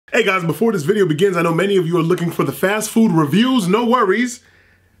Hey guys, before this video begins, I know many of you are looking for the fast food reviews. No worries,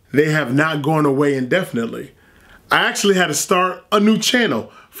 they have not gone away indefinitely. I actually had to start a new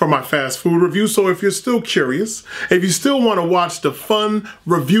channel for my fast food reviews, so if you're still curious, if you still want to watch the fun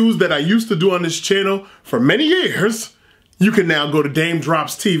reviews that I used to do on this channel for many years, you can now go to Daym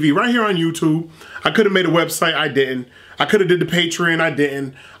Drops TV right here on YouTube. I could have made a website, I didn't. I could have did the Patreon, I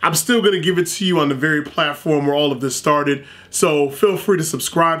didn't. I'm still gonna give it to you on the very platform where all of this started. So feel free to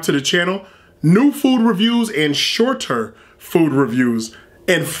subscribe to the channel. New food reviews and shorter food reviews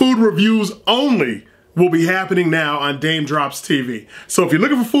and food reviews only will be happening now on Daym Drops TV. So if you're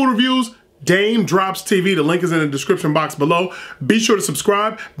looking for food reviews, Daym Drops TV, the link is in the description box below. Be sure to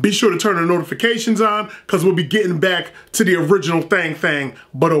subscribe, be sure to turn the notifications on, because we'll be getting back to the original thing,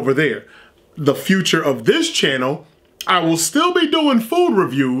 but over there. The future of this channel, I will still be doing food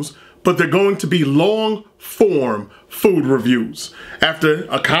reviews, but they're going to be long form food reviews. After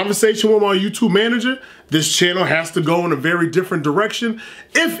a conversation with my YouTube manager, this channel has to go in a very different direction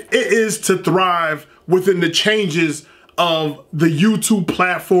if it is to thrive within the changes of the YouTube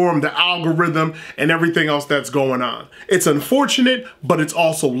platform, the algorithm, and everything else that's going on. It's unfortunate, but it's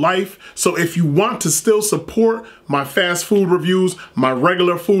also life. So if you want to still support my fast food reviews, my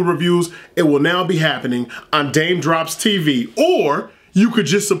regular food reviews, it will now be happening on Daym Drops TV, or you could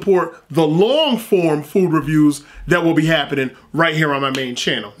just support the long form food reviews that will be happening right here on my main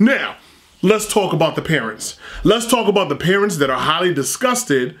channel. Now, let's talk about the parents. Let's talk about the parents that are highly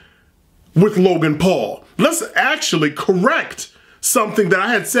disgusted with Logan Paul. Let's actually correct something that I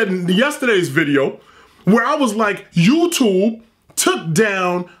had said in yesterday's video where I was like, YouTube took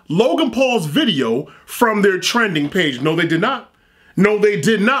down Logan Paul's video from their trending page. No, they did not. No, they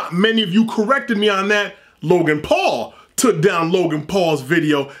did not. Many of you corrected me on that. Logan Paul took down Logan Paul's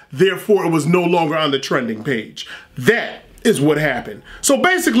video, therefore it was no longer on the trending page. That is what happened. So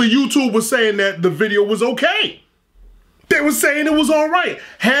basically YouTube was saying that the video was okay. They were saying it was all right.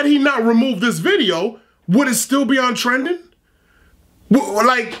 Had he not removed this video, would it still be on trending?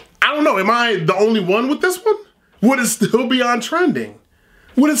 Like, I don't know, am I the only one with this one? Would it still be on trending?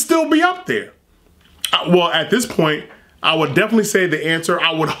 Would it still be up there? Well, at this point, I would definitely say the answer,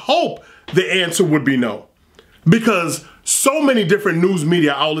 I would hope the answer would be no. Because so many different news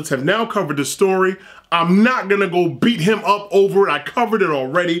media outlets have now covered the story. I'm not gonna go beat him up over it. I covered it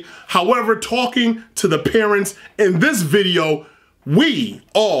already. However, talking to the parents in this video, we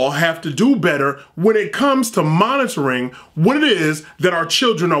all have to do better when it comes to monitoring what it is that our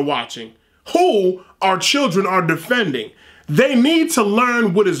children are watching, who our children are defending. They need to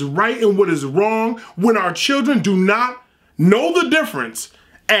learn what is right and what is wrong when our children do not know the difference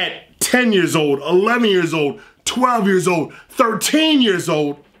at 10 years old, 11 years old, 12 years old, 13 years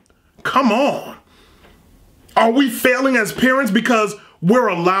old. Come on. Are we failing as parents because we're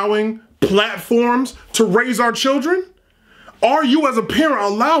allowing platforms to raise our children? Are you as a parent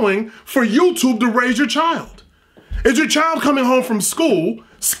allowing for YouTube to raise your child? Is your child coming home from school,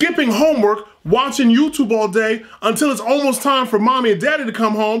 skipping homework, watching YouTube all day until it's almost time for mommy and daddy to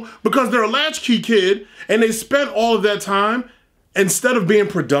come home because they're a latchkey kid and they spent all of that time, instead of being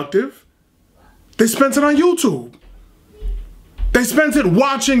productive, they spent it on YouTube. They spent it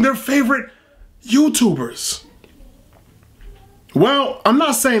watching their favorite YouTubers. Well, I'm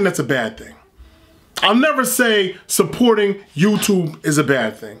not saying that's a bad thing. I'll never say supporting YouTube is a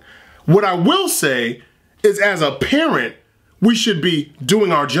bad thing. What I will say is, as a parent, we should be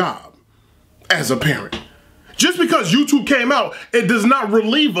doing our job as a parent. Just because YouTube came out, it does not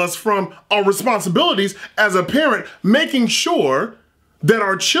relieve us from our responsibilities as a parent, making sure that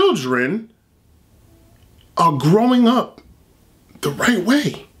our children are growing up the right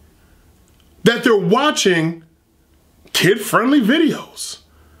way. That they're watching kid-friendly videos.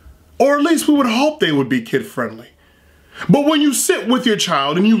 Or at least we would hope they would be kid-friendly. But when you sit with your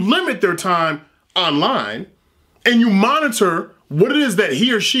child and you limit their time online and you monitor what it is that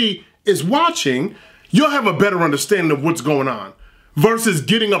he or she is watching, you'll have a better understanding of what's going on versus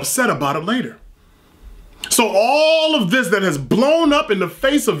getting upset about it later. So all of this that has blown up in the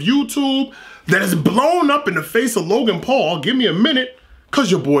face of YouTube, that has blown up in the face of Logan Paul, give me a minute,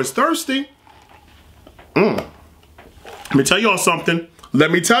 because your boy's thirsty. Let me tell y'all something.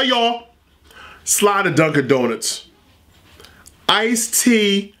 Let me tell y'all. Slide of Dunkin' Donuts. Iced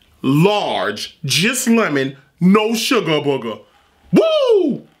tea, large, just lemon, no sugar booger.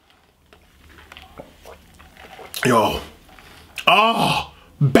 Woo! Yo. Oh,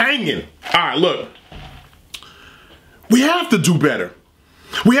 banging. All right, look. We have to do better.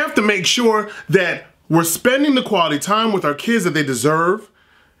 We have to make sure that we're spending the quality time with our kids that they deserve.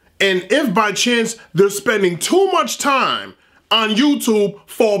 And if by chance they're spending too much time on YouTube,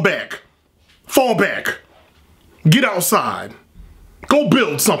 fall back. Fall back. Get outside. Go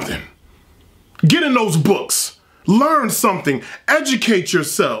build something. Get in those books. Learn something. Educate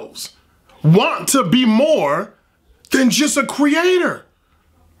yourselves. Want to be more than just a creator.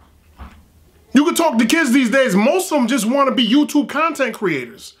 You can talk to kids these days, most of them just want to be YouTube content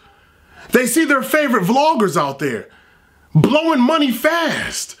creators. They see their favorite vloggers out there, blowing money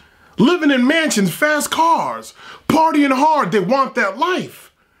fast, living in mansions, fast cars, partying hard. They want that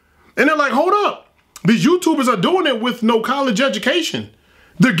life. And they're like, hold up. These YouTubers are doing it with no college education.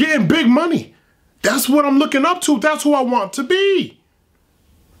 They're getting big money. That's what I'm looking up to. That's who I want to be.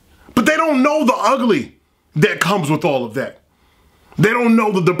 But they don't know the ugly that comes with all of that. They don't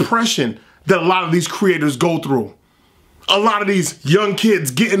know the depression that a lot of these creators go through. A lot of these young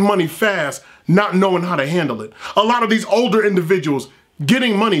kids getting money fast, not knowing how to handle it. A lot of these older individuals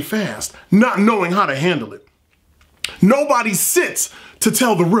getting money fast, not knowing how to handle it. Nobody sits to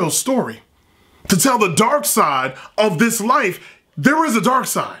tell the real story, to tell the dark side of this life. There is a dark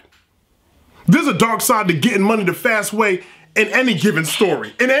side. There's a dark side to getting money the fast way in any given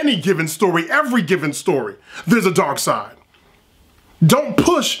story. In any given story, every given story, there's a dark side. Don't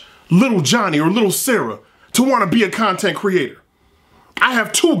push little Johnny or little Sarah to want to be a content creator. I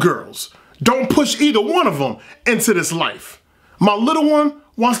have 2 girls. Don't push either one of them into this life. My little one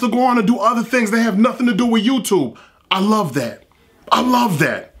wants to go on and do other things that have nothing to do with YouTube. I love that. I love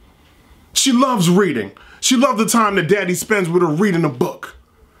that. She loves reading. She loves the time that Daddy spends with her reading a book.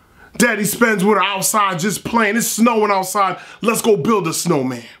 Daddy spends with her outside just playing. It's snowing outside. Let's go build a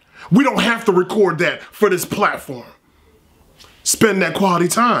snowman. We don't have to record that for this platform. Spend that quality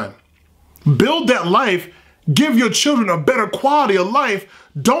time. Build that life. Give your children a better quality of life.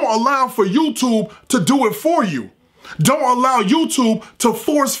 Don't allow for YouTube to do it for you. Don't allow YouTube to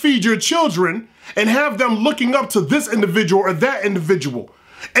force feed your children and have them looking up to this individual or that individual.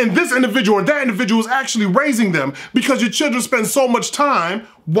 And this individual or that individual is actually raising them because your children spend so much time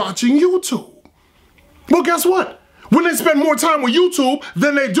watching YouTube. Well, guess what? When they spend more time with YouTube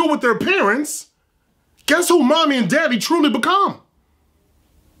than they do with their parents, guess who mommy and daddy truly become?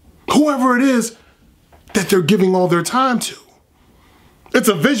 Whoever it is that they're giving all their time to. It's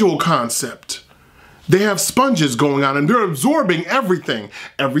a visual concept. They have sponges going on and they're absorbing everything.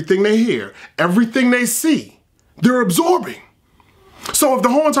 Everything they hear, everything they see, they're absorbing. So if the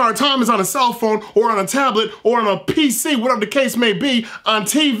whole entire time is on a cell phone or on a tablet or on a PC, whatever the case may be, on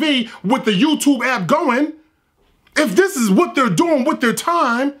TV with the YouTube app going, if this is what they're doing with their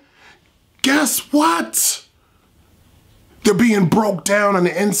time, guess what? They're being broke down on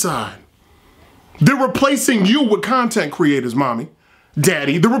the inside. They're replacing you with content creators, mommy,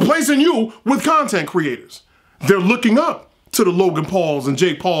 daddy. They're replacing you with content creators. They're looking up to the Logan Pauls and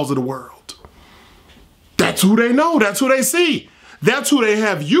Jake Pauls of the world. That's who they know. That's who they see. That's who they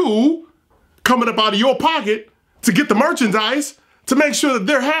have you coming up out of your pocket to get the merchandise to make sure that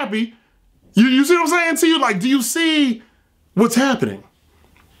they're happy. You see what I'm saying to you? Like, do you see what's happening?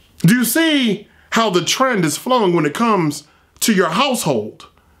 Do you see how the trend is flowing when it comes to your household?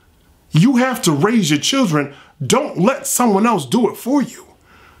 You have to raise your children. Don't let someone else do it for you.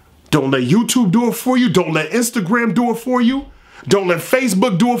 Don't let YouTube do it for you. Don't let Instagram do it for you. Don't let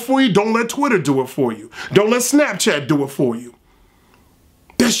Facebook do it for you. Don't let Twitter do it for you. Don't let Snapchat do it for you.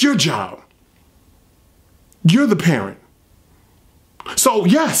 That's your job. You're the parent. So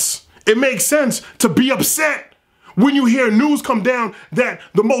yes, it makes sense to be upset when you hear news come down that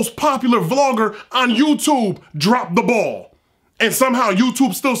the most popular vlogger on YouTube dropped the ball. And somehow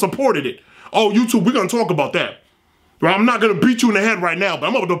YouTube still supported it. Oh, YouTube, we're going to talk about that. Well, I'm not going to beat you in the head right now, but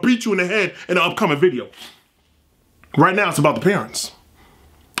I'm going to beat you in the head in an upcoming video. Right now, it's about the parents.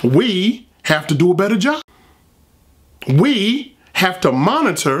 We have to do a better job. We have to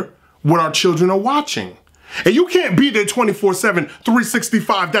monitor what our children are watching. And you can't be there 24/7,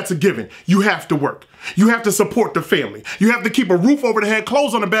 365, that's a given. You have to work. You have to support the family. You have to keep a roof over the head,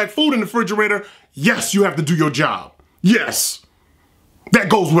 clothes on the back, food in the refrigerator. Yes, you have to do your job. Yes, that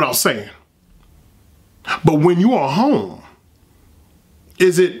goes without saying. But when you are home,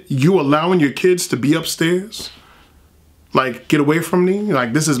 is it you allowing your kids to be upstairs? Like, get away from me?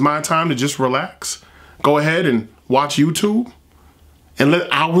 Like, this is my time to just relax? Go ahead and watch YouTube and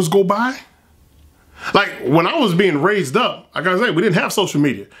let hours go by? Like, when I was being raised up, like I said, we didn't have social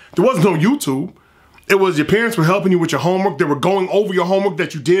media. There was no YouTube. It was your parents were helping you with your homework. They were going over your homework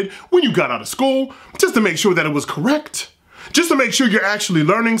that you did when you got out of school, just to make sure that it was correct, just to make sure you're actually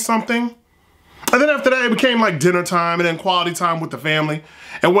learning something. And then after that, it became like dinner time and then quality time with the family.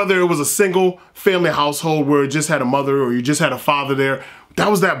 And whether it was a single family household where it just had a mother or you just had a father there, that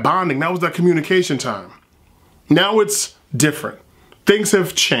was that bonding. That was that communication time. Now it's different. Things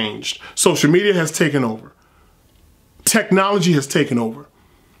have changed. Social media has taken over. Technology has taken over.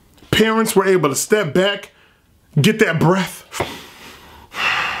 Parents were able to step back, get that breath.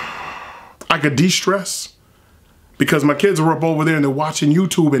 I could de-stress because my kids are up over there and they're watching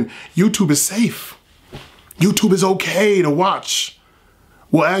YouTube, and YouTube is safe. YouTube is okay to watch.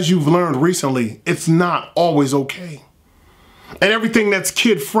 Well, as you've learned recently, it's not always okay. And everything that's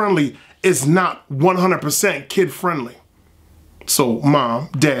kid-friendly is not 100% kid-friendly. So, mom,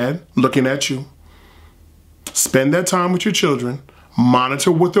 dad, looking at you. Spend that time with your children.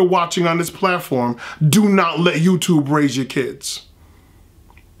 Monitor what they're watching on this platform. Do not let YouTube raise your kids.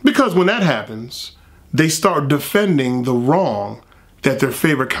 Because when that happens, they start defending the wrong that their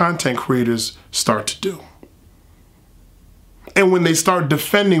favorite content creators start to do. And when they start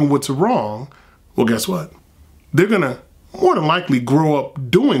defending what's wrong, well, guess what? They're going to more than likely grow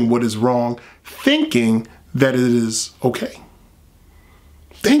up doing what is wrong, thinking that it is okay.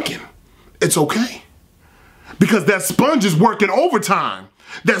 Thinking it's okay. Because that sponge is working overtime.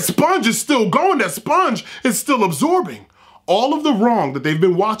 That sponge is still going. That sponge is still absorbing all of the wrong that they've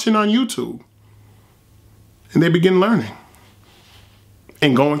been watching on YouTube. And they begin learning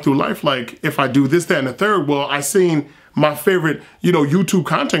and going through life like, if I do this, that, and the third, well, I seen my favorite, YouTube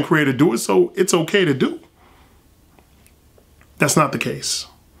content creator do it, so it's okay to do. That's not the case.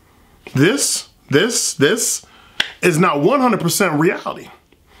 This is not 100% reality.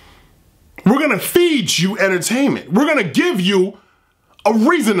 We're going to feed you entertainment. We're going to give you a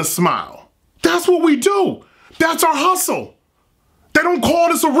reason to smile. That's what we do. That's our hustle. They don't call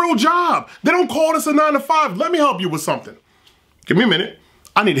this a real job. They don't call this a 9-to-5. Let me help you with something. Give me a minute.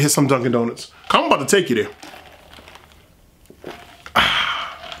 I need to hit some Dunkin' Donuts. I'm about to take you there.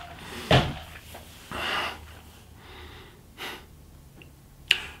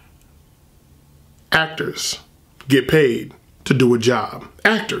 Actors get paid to do a job.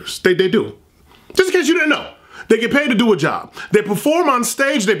 Actors, they do. Just in case you didn't know, they get paid to do a job. They perform on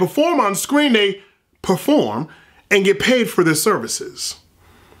stage, they perform on screen, they perform and get paid for their services.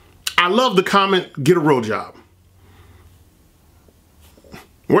 I love the comment, get a real job.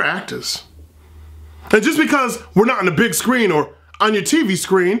 We're actors. And just because we're not on the big screen or on your TV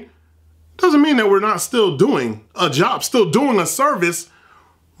screen, doesn't mean that we're not still doing a job, still doing a service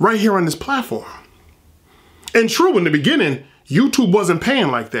right here on this platform. And true, in the beginning, YouTube wasn't paying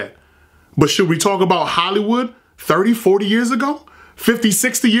like that. But should we talk about Hollywood 30, 40 years ago? 50,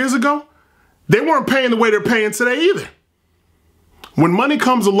 60 years ago? They weren't paying the way they're paying today either. When money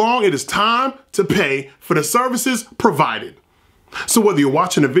comes along, it is time to pay for the services provided. So whether you're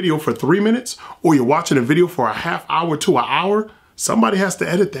watching a video for 3 minutes or you're watching a video for a half hour to an hour, somebody has to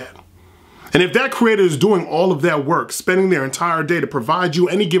edit that. And if that creator is doing all of that work, spending their entire day to provide you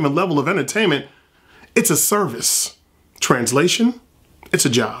any given level of entertainment, it's a service. Translation, it's a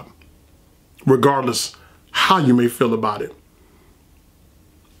job, regardless how you may feel about it.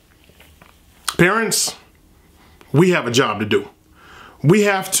 Parents, we have a job to do. We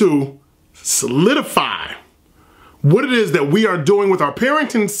have to solidify what it is that we are doing with our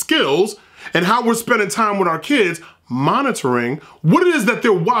parenting skills and how we're spending time with our kids, monitoring what it is that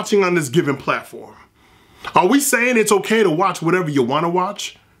they're watching on this given platform. Are we saying it's okay to watch whatever you want to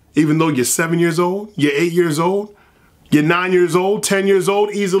watch, even though you're 7 years old, you're 8 years old, you're 9 years old, 10 years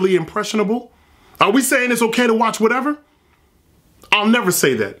old, easily impressionable? Are we saying it's okay to watch whatever? I'll never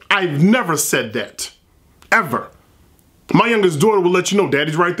say that. I've never said that. Ever. My youngest daughter will let you know,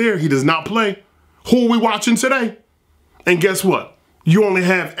 Daddy's right there. He does not play. Who are we watching today? And guess what? You only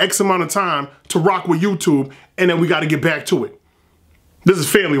have X amount of time to rock with YouTube, and then we got to get back to it. This is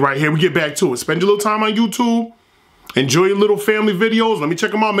family right here. We get back to it. Spend your little time on YouTube. Enjoy your little family videos. Let me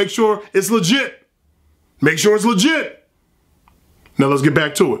check them out. Make sure it's legit. Make sure it's legit. Now let's get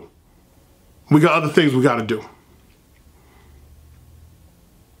back to it. We got other things we got to do.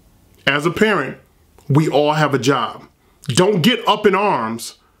 As a parent, we all have a job. Don't get up in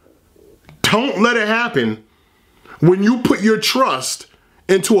arms. Don't let it happen when you put your trust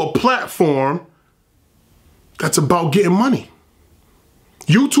into a platform that's about getting money.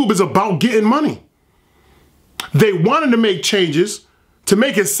 YouTube is about getting money. They wanted to make changes to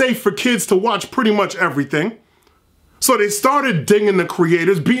make it safe for kids to watch pretty much everything. So they started dinging the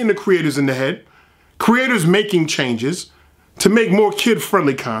creators, beating the creators in the head. Creators making changes to make more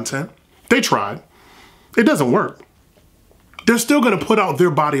kid-friendly content. They tried. It doesn't work. They're still going to put out their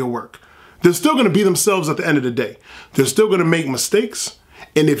body of work. They're still going to be themselves at the end of the day. They're still going to make mistakes.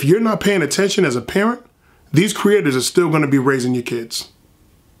 And if you're not paying attention as a parent, these creators are still going to be raising your kids.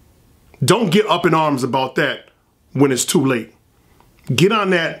 Don't get up in arms about that when it's too late. Get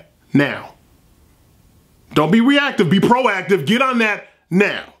on that now. Don't be reactive, be proactive. Get on that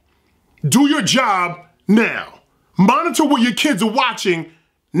now. Do your job now. Monitor what your kids are watching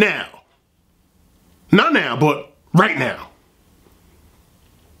now. Not now, but right now.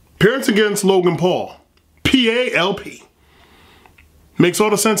 Parents Against Logan Paul. PALP. Makes all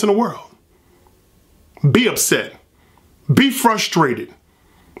the sense in the world. Be upset. Be frustrated.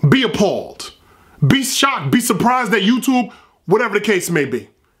 Be appalled. Be shocked. Be surprised at YouTube, whatever the case may be.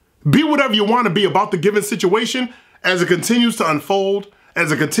 Be whatever you want to be about the given situation as it continues to unfold,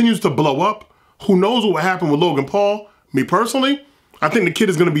 as it continues to blow up. Who knows what will happen with Logan Paul? Me personally, I think the kid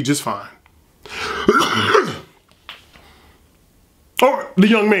is going to be just fine. Or the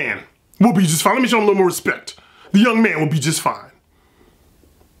young man will be just fine. Let me show him a little more respect. The young man will be just fine.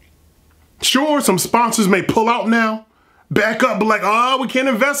 Sure, some sponsors may pull out now, back up, but like, oh, we can't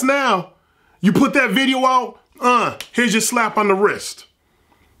invest now. You put that video out, here's your slap on the wrist.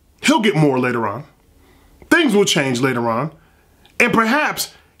 He'll get more later on. Things will change later on. And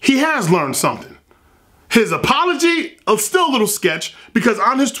perhaps he has learned something. His apology is still a little sketch because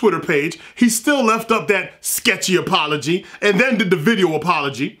on his Twitter page, he still left up that sketchy apology and then did the video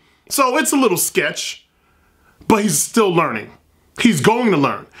apology. So it's a little sketch, but he's still learning. He's going to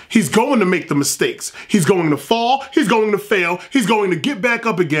learn. He's going to make the mistakes. He's going to fall. He's going to fail. He's going to get back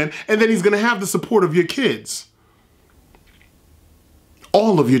up again. And then he's going to have the support of your kids.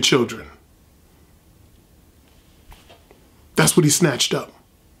 All of your children. That's what he snatched up.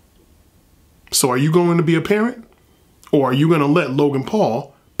 So are you going to be a parent? Or are you going to let Logan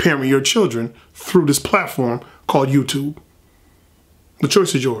Paul parent your children through this platform called YouTube? The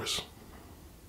choice is yours.